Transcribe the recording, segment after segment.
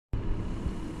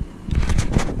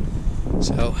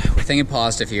So we're thinking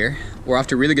positive here. We're off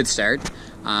to a really good start.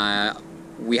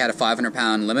 We had a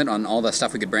 500-pound limit on all the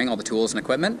stuff we could bring, all the tools and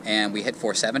equipment, and we hit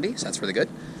 470, so that's really good.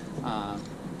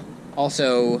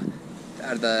 Also,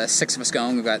 out of the 6 of us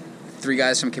going, we've got 3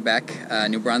 guys from Quebec, a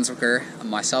New Brunswicker,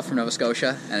 myself from Nova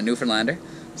Scotia, and a Newfoundlander.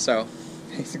 So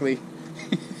basically,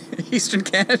 Eastern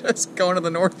Canada's going to the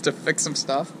north to fix some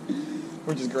stuff,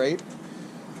 which is great.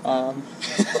 I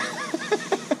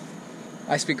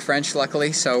speak French,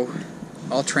 luckily, so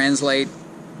I'll translate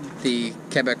the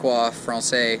Quebecois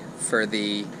Francais for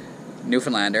the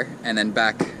Newfoundlander, and then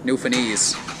back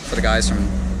Newfoundlandese for the guys from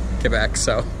Quebec.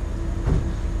 So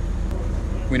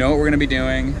we know what we're going to be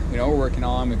doing, we know what we're working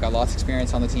on, we've got lots of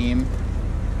experience on the team.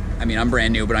 I mean, I'm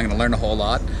brand new, but I'm going to learn a whole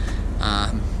lot.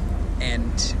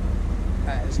 And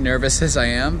as nervous as I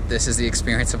am, this is the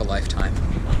experience of a lifetime.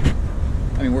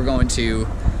 I mean, we're going to,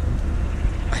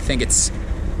 I think it's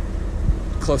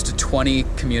close to 20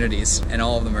 communities, and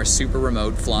all of them are super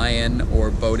remote, fly-in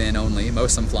or boat-in only,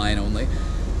 most of them fly-in only,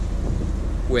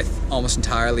 with almost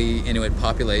entirely Inuit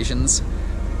populations.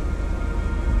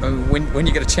 I mean, when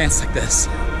you get a chance like this,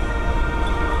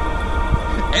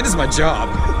 and it's my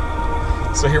job,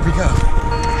 so here we go.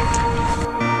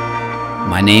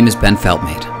 My name is Ben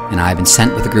Feltmate, and I have been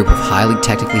sent with a group of highly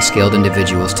technically skilled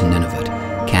individuals to Nunavut,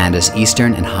 Canada's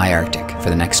eastern and high Arctic, for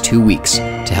the next 2 weeks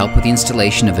to help with the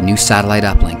installation of a new satellite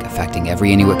uplink affecting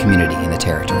every Inuit community in the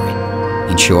territory.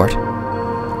 In short,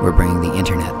 we're bringing the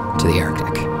internet to the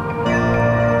Arctic.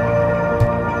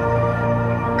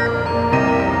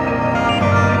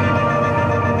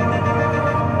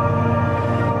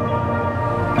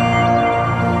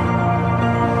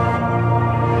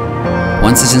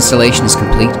 Once this installation is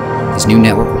complete, this new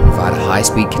network will provide a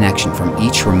high-speed connection from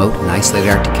each remote and isolated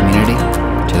Arctic community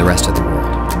to the rest of the world.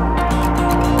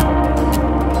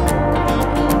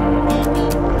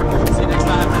 See you next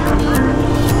time.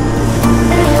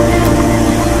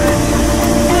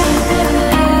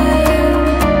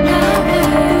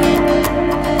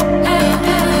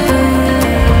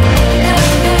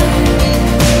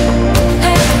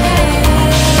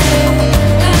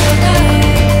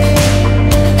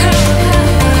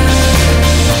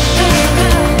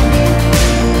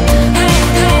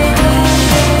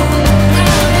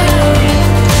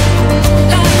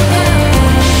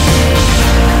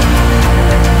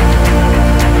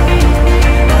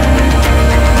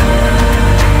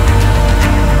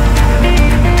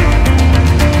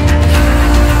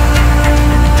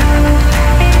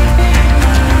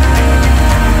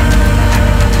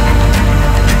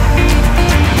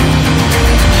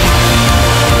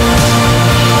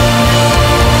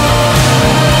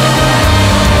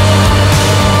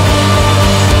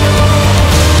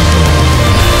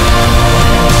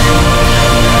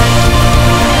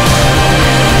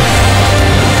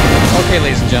 Okay,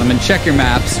 ladies and gentlemen, check your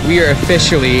maps. We are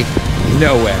officially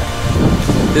nowhere.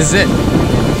 This is it.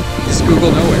 Just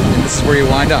Google nowhere, and this is where you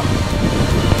wind up.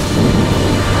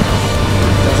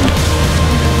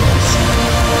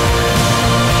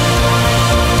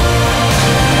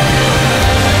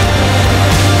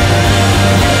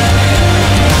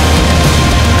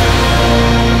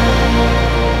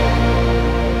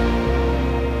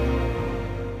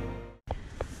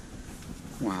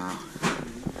 Wow.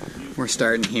 We're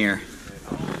starting here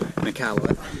in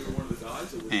Iqaluit,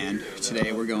 and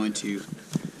today we're going to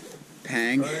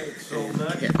Pang and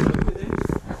Kit,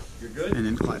 and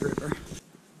then Clyde River.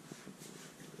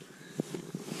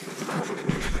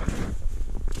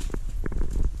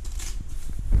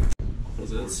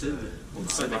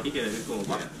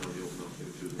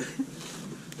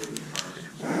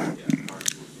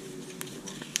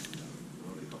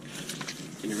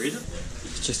 Can you read it?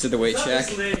 Just did the weight check.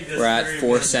 We're at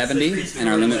 470 and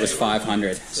our limit was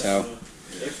 500, so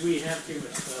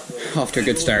off to a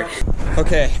good start.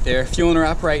 Okay, they're fueling her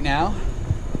up right now.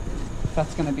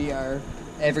 That's gonna be our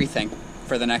everything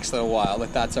for the next little while.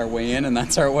 Like, that's our way in and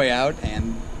that's our way out,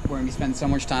 and we're gonna be spending so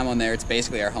much time on there. It's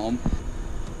basically our home.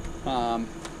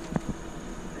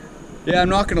 Yeah, I'm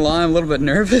not gonna lie, I'm a little bit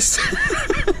nervous.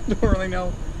 Don't really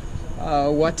know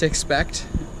what to expect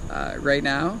right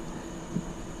now.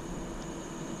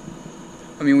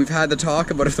 I mean, we've had the talk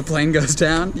about if the plane goes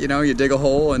down, you know, you dig a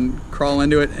hole and crawl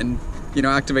into it and, you know,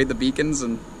 activate the beacons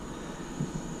and...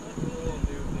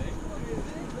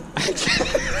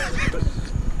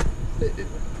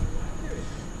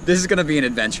 This is gonna be an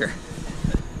adventure.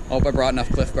 I hope I brought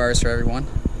enough Cliff Bars for everyone.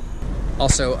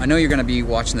 Also, I know you're gonna be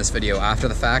watching this video after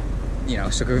the fact, you know,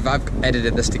 so if I've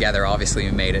edited this together, obviously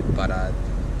we made it, but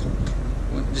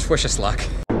just wish us luck.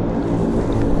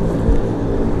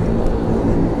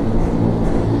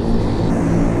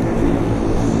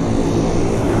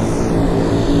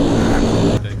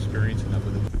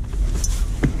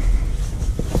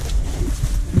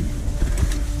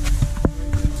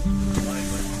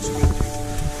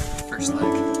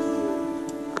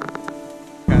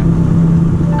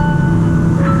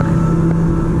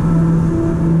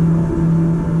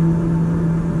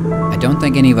 don't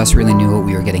think any of us really knew what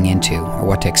we were getting into or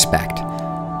what to expect.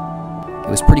 It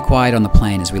was pretty quiet on the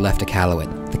plain as we left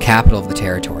Iqaluit, the capital of the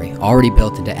territory, already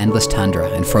built into endless tundra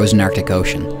and frozen Arctic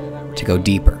Ocean, to go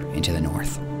deeper into the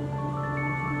north.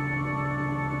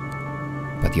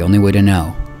 But the only way to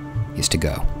know is to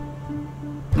go.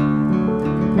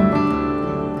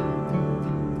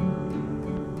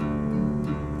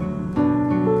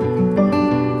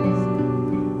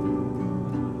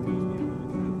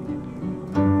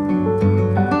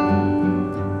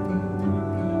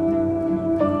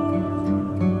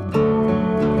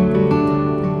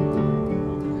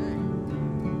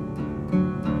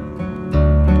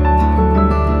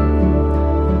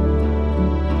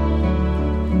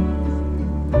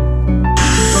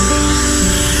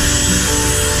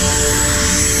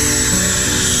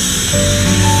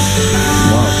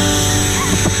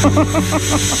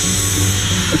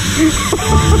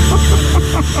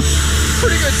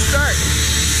 Pretty good start.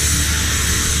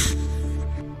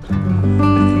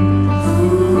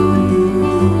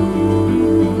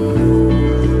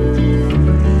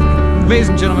 Ladies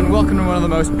and gentlemen, welcome to one of the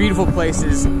most beautiful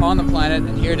places on the planet,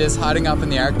 and here it is hiding up in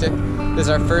the Arctic. This is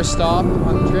our first stop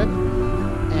on the trip,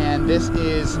 and this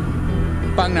is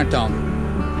Pangnartong.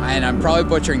 And I'm probably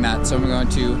butchering that, so I'm going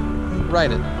to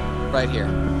write it right here.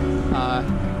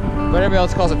 But everybody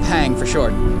else calls it Pang for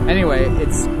short. Anyway,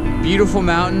 it's beautiful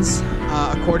mountains.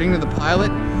 According to the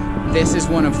pilot, this is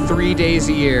one of 3 days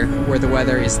a year where the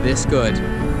weather is this good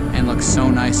and looks so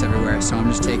nice everywhere. So I'm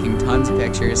just taking tons of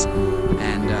pictures,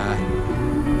 and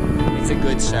it's a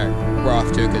good start. We're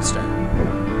off to a good start.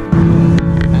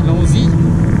 Allons-y.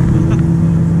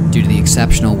 Due to the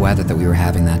exceptional weather that we were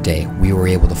having that day, we were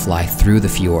able to fly through the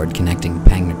fjord connecting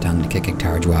Pangnartong to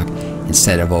Qeqertarjuaq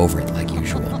instead of over it like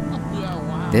usual.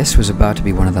 This was about to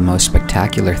be one of the most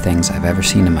spectacular things I've ever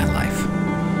seen in my life.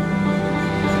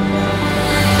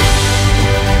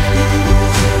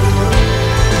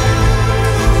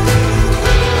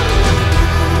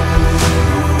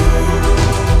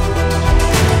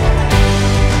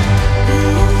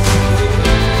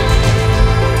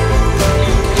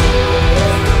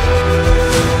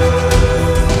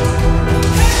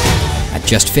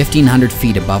 Just 1,500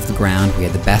 feet above the ground, we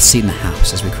had the best seat in the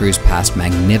house as we cruised past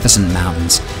magnificent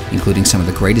mountains, including some of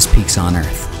the greatest peaks on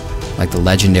Earth, like the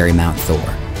legendary Mount Thor,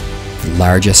 the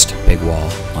largest big wall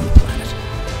on the planet.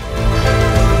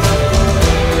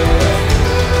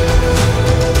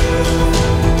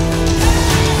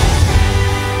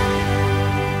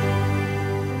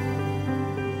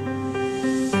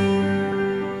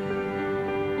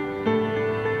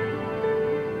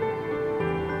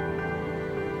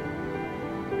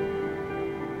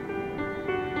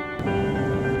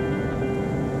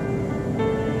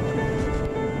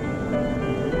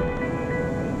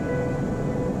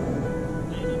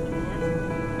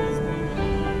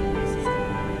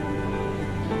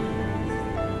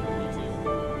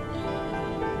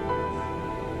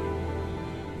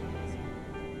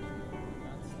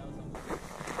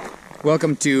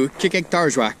 Welcome to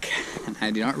Qeqertarjuaq.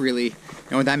 I do not really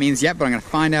know what that means yet, but I'm going to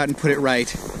find out and put it right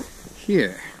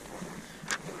here.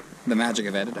 The magic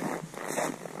of editing.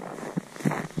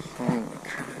 Holy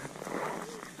crap.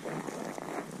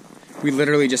 We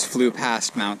literally just flew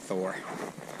past Mount Thor.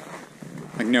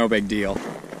 Like, no big deal.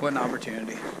 What an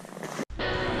opportunity.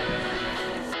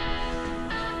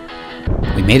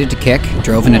 We made it to Kik,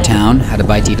 drove into town, had a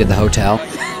bite to eat at the hotel.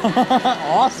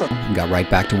 Awesome. And got right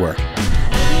back to work.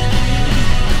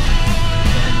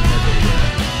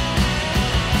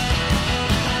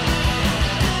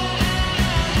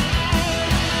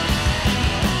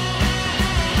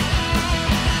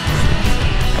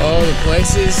 Oh, the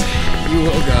places you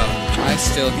will go. I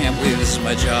still can't believe this is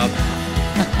my job.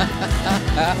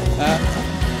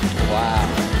 Wow.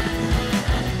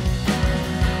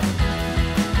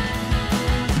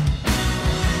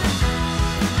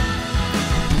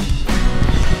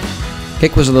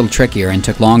 Kik was a little trickier and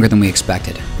took longer than we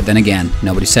expected, but then again,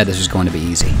 nobody said this was going to be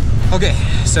easy. Okay,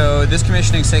 so this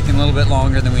commissioning is taking a little bit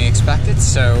longer than we expected,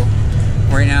 so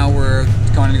right now we're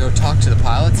going to go talk to the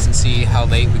pilots and see how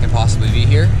late we can possibly be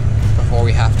here before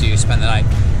we have to spend the night.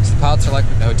 So the pilots are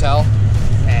likely at the hotel,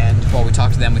 and while we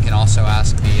talk to them we can also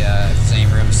ask if there's any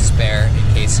rooms to spare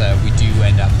in case we do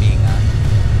end up being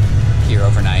here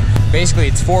overnight. Basically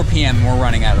it's 4 p.m. and we're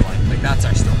running out of light. Like, that's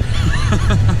our story.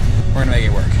 We're gonna make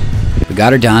it work. We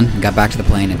got her done and got back to the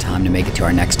plane in time to make it to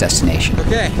our next destination.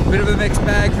 Okay, a bit of a mixed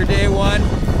bag for day one.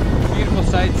 Beautiful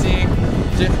sightseeing,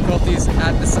 difficulties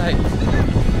at the site.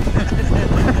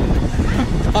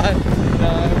 But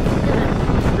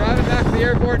we're driving back to the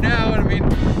airport now, and I mean,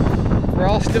 we're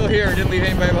all still here and didn't leave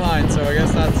anybody behind, so I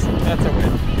guess that's a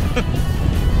win.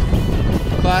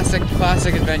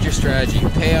 Classic adventure strategy. You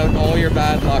pay out all your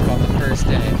bad luck on the first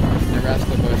day, and the rest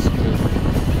will go smooth.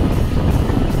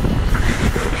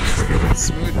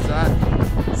 Smooth as that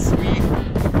sweet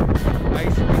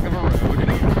ice rink of a road.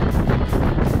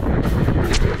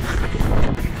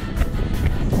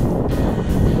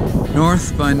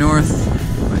 North by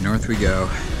north we go.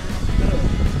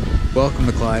 Welcome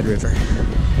to Clyde River.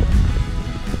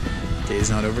 Day's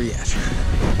not over yet.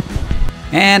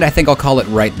 And I think I'll call it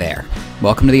right there.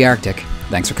 Welcome to the Arctic.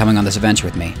 Thanks for coming on this adventure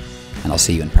with me, and I'll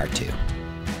see you in part 2.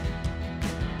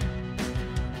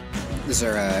 This is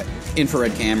our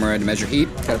infrared camera to measure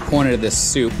heat. Got it pointed at this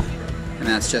soup, and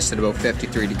that's just at about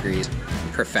 53 degrees.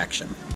 Perfection.